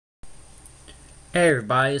Hey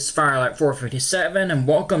everybody, it's Fire-Lite 457 and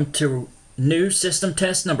welcome to new system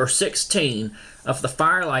test number 16 of the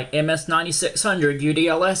Fire-Lite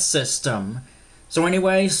MS9600udls System. So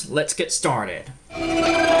anyways, let's get started.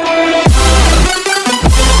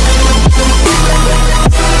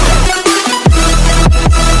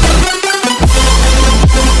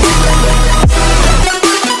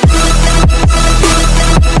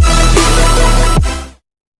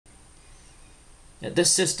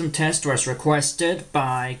 This system test was requested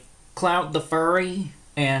by Cloud the Furry,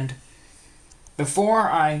 and before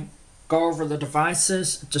I go over the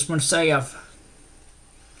devices, just want to say I've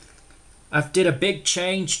did a big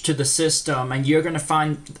change to the system, and you're going to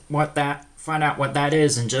find out what that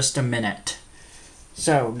is in just a minute.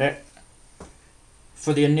 So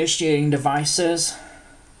for the initiating devices,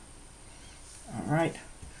 alright,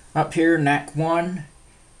 up here NAC1,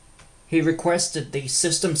 he requested the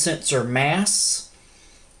system sensor mass,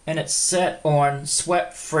 and it's set on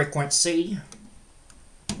swept frequency.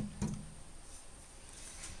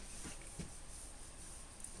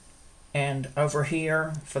 And over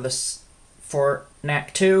here for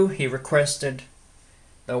NAC2, he requested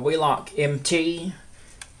the Wheelock MT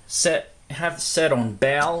set on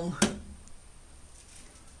bell,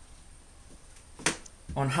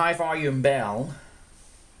 on high volume bell.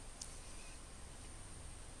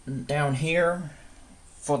 And down here,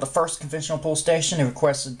 for the first conventional pull station, he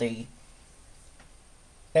requested the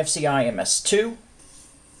FCI MS2.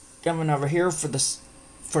 Coming over here for the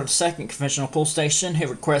second conventional pull station, he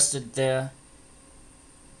requested the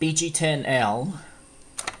BG10L.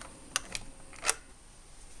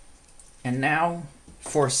 And now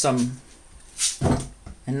for some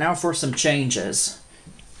changes.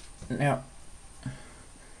 Now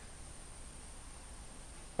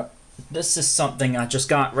this is something I just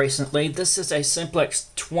got recently. This is a Simplex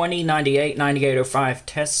 2098-9805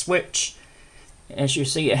 test switch. As you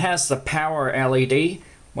see, it has the power LED,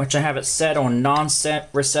 which I have it set on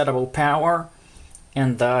non-set resettable power,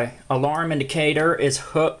 and the alarm indicator is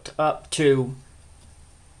hooked up to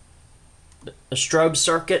the strobe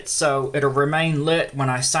circuit, so it'll remain lit when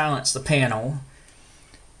I silence the panel.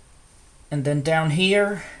 And then down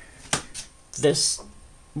here, this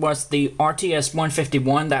was the RTS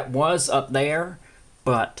 151 that was up there,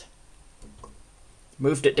 but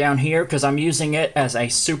moved it down here because I'm using it as a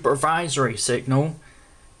supervisory signal.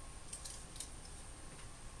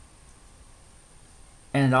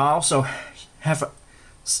 And I also have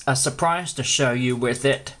a surprise to show you with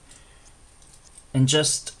it in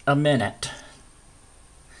just a minute.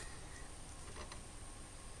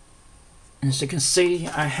 As you can see,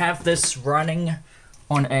 I have this running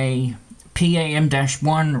on a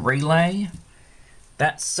PAM-1 relay.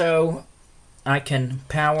 That's so I can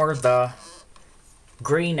power the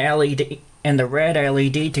green LED and the red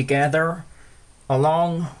LED together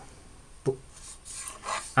along.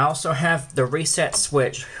 I also have the reset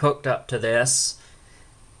switch hooked up to this,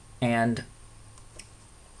 and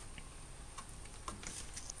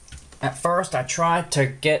at first I tried to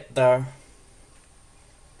get the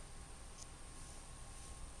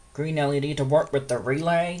green LED to work with the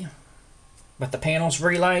relay, with the panel's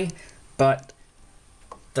relay, but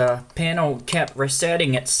the panel kept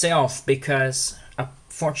resetting itself because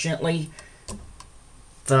unfortunately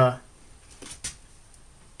the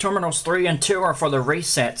terminals 3 and 2 are for the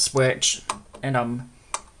reset switch, and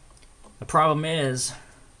the problem is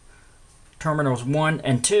terminals 1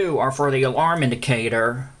 and 2 are for the alarm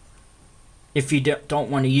indicator if you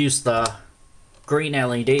don't want to use the green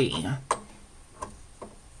LED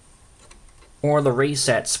or the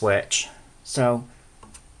reset switch. So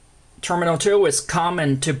terminal 2 is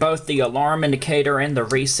common to both the alarm indicator and the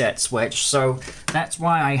reset switch, so that's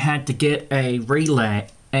why I had to get a relay,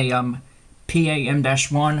 a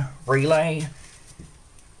PAM-1 relay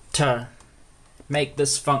to make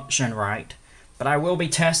this function right. But I will be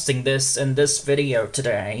testing this in this video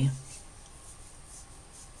today.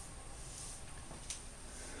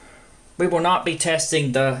 We will not be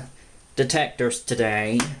testing the detectors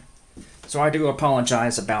today, so I do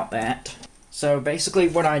apologize about that. So basically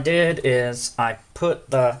what I did is I put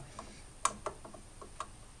the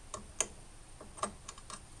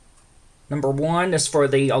number 1 is for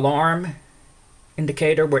the alarm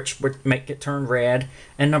indicator, which would make it turn red,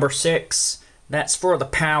 and number 6, that's for the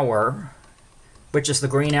power, which is the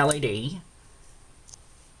green LED.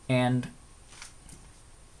 And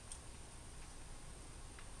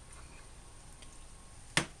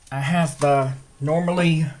I have the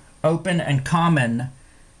normally open and common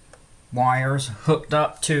wires hooked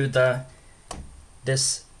up to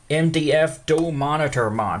this MDF dual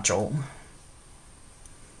monitor module.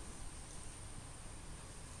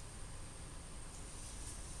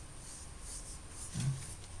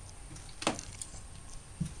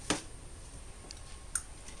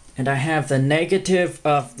 And I have the negative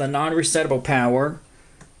of the non-resettable power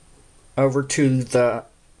over to the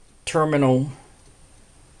terminal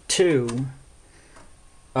 2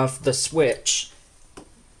 of the switch.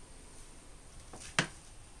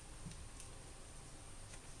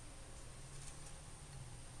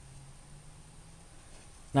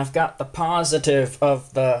 And I've got the positive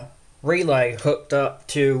of the relay hooked up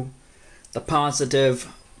to the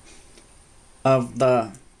positive of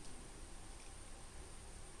the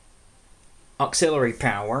auxiliary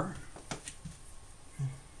power.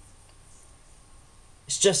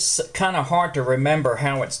 It's just kind of hard to remember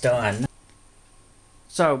how it's done.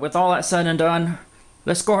 So with all that said and done,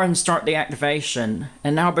 let's go ahead and start the activation.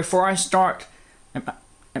 And now before I start,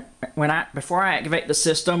 before I activate the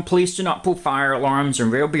system, please do not pull fire alarms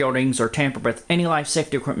in real buildings or tamper with any life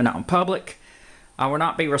safety equipment out in public. I will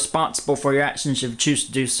not be responsible for your actions if you choose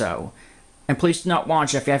to do so. And please do not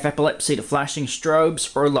watch if you have epilepsy to flashing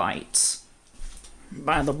strobes or lights.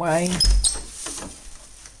 By the way,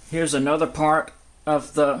 here's another part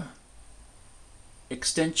of the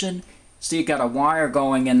extension. So you got a wire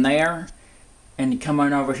going in there, and you come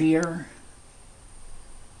on over here.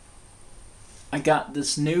 I got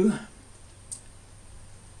this new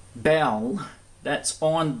bell that's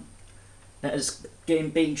on, that is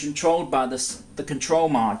being controlled by the control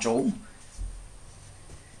module.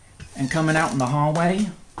 And coming out in the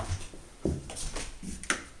hallway,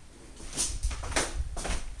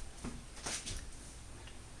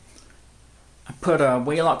 I put a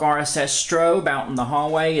Wheelock RSS strobe out in the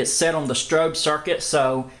hallway. It's set on the strobe circuit,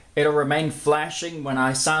 so it'll remain flashing when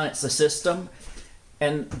I silence the system.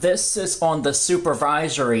 And this is on the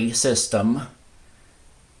supervisory system.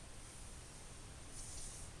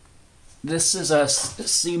 This is a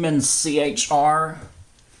Siemens CHR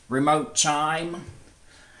remote chime.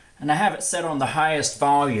 And I have it set on the highest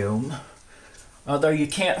volume. Although you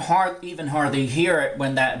can't hardly hear it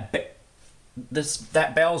when that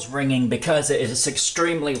bell's ringing because it is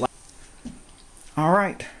extremely loud.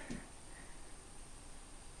 Alright.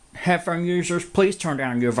 Headphone users, please turn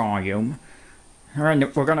down your volume.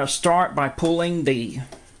 Alright, we're going to start by pulling the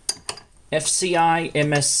FCI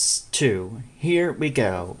MS2. Here we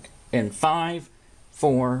go. In 5,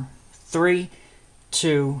 4, 3,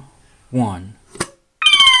 2, 1.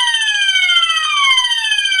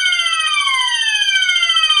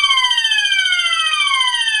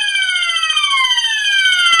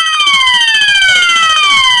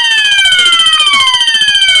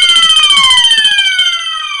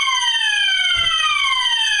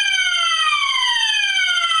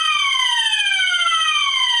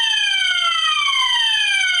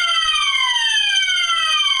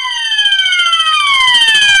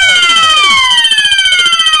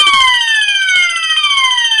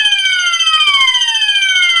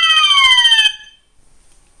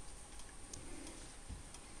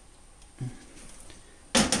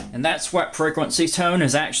 And that swept frequency tone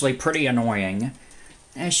is actually pretty annoying.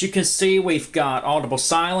 As you can see, we've got audible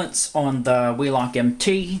silence on the Wheelock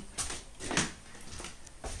MT.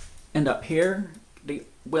 And up here, the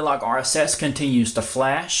Wheelock RSS continues to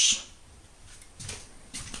flash.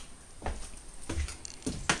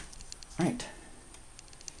 Right.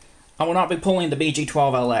 I will not be pulling the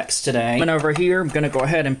BG12LX today. And over here, I'm going to go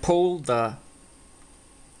ahead and pull the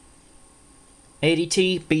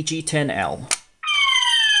ADT BG10L.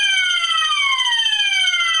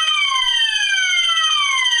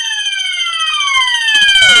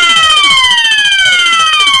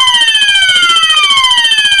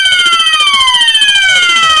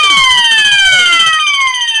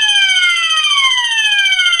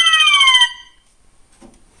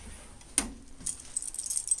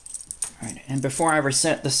 And before I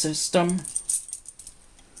reset the system,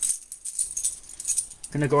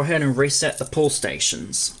 I'm going to go ahead and reset the pull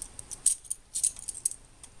stations.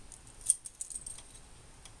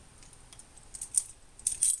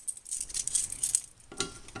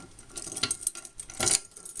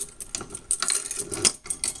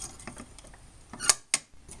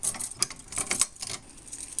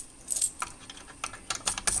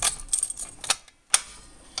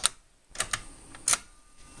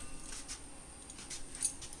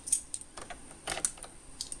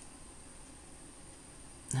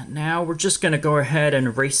 Now we're just going to go ahead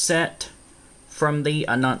and reset from the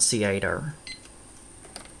annunciator.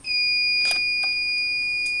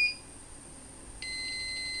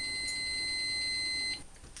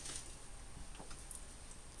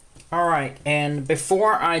 Alright, and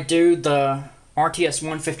before I do the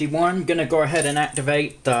RTS-151, I'm going to go ahead and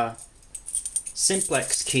activate the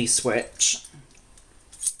Simplex key switch,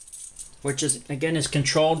 which is, again, is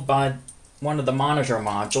controlled by one of the monitor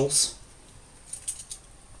modules.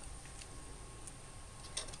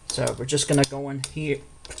 So we're just going to go in here,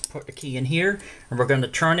 put the key in here, and we're going to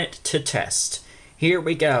turn it to test. Here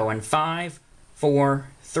we go in 5, 4,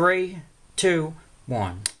 3, 2,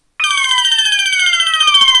 1.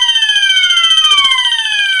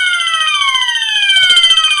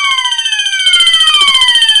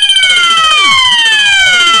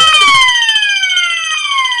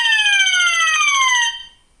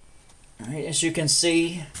 As you can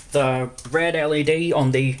see, the red LED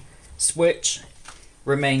on the switch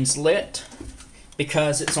remains lit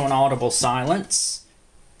because it's on audible silence.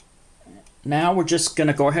 Now we're just going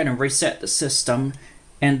to go ahead and reset the system,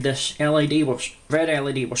 and this red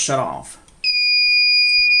LED will shut off.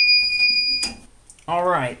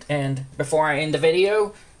 Alright, and before I end the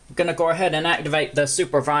video, I'm going to go ahead and activate the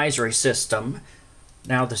supervisory system.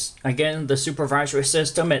 Now again, the supervisory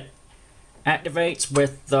system, it activates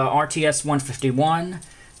with the RTS 151,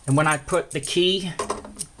 and when I put the key,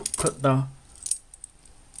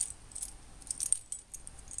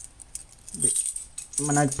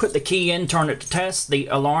 when I put the key in, turn it to test, the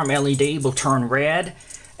alarm LED will turn red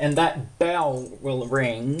and that bell will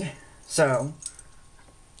ring. So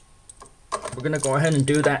we're going to go ahead and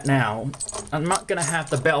do that now. I'm not going to have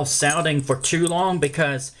the bell sounding for too long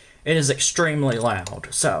because it is extremely loud.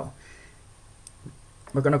 So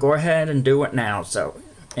we're going to go ahead and do it now. So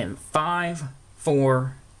in 5,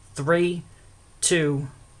 4, 3, 2,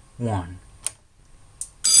 1.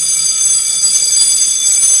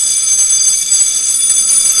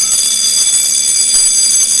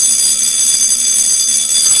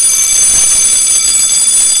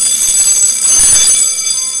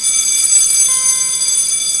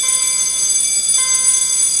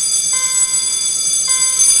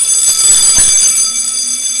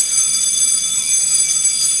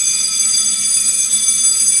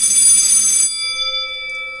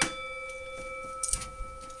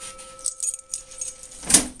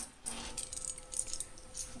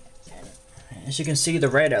 As you can see, the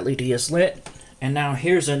red LED is lit, and now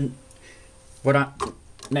here's next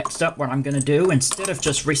up what I'm going to do. Instead of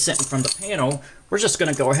just resetting from the panel, we're just going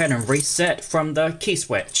to go ahead and reset from the key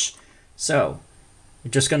switch. So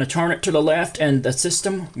we're just going to turn it to the left and the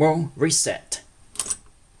system will reset.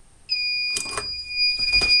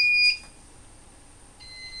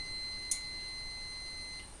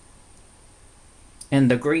 And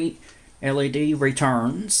the green LED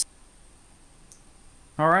returns.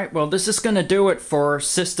 Alright, well this is going to do it for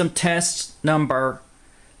system test number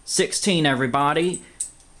 16, everybody.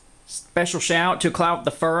 Special shout out to Cloud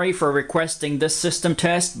the Furry for requesting this system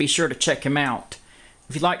test. Be sure to check him out.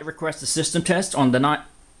 If you'd like to request a system test on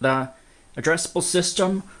the addressable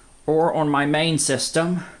system or on my main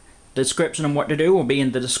system, the description of what to do will be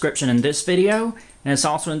in the description in this video, and it's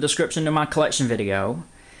also in the description in my collection video.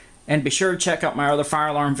 And be sure to check out my other fire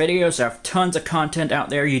alarm videos. I have tons of content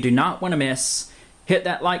out there you do not want to miss. Hit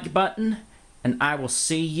that like button, and I will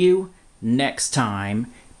see you next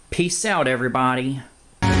time. Peace out, everybody.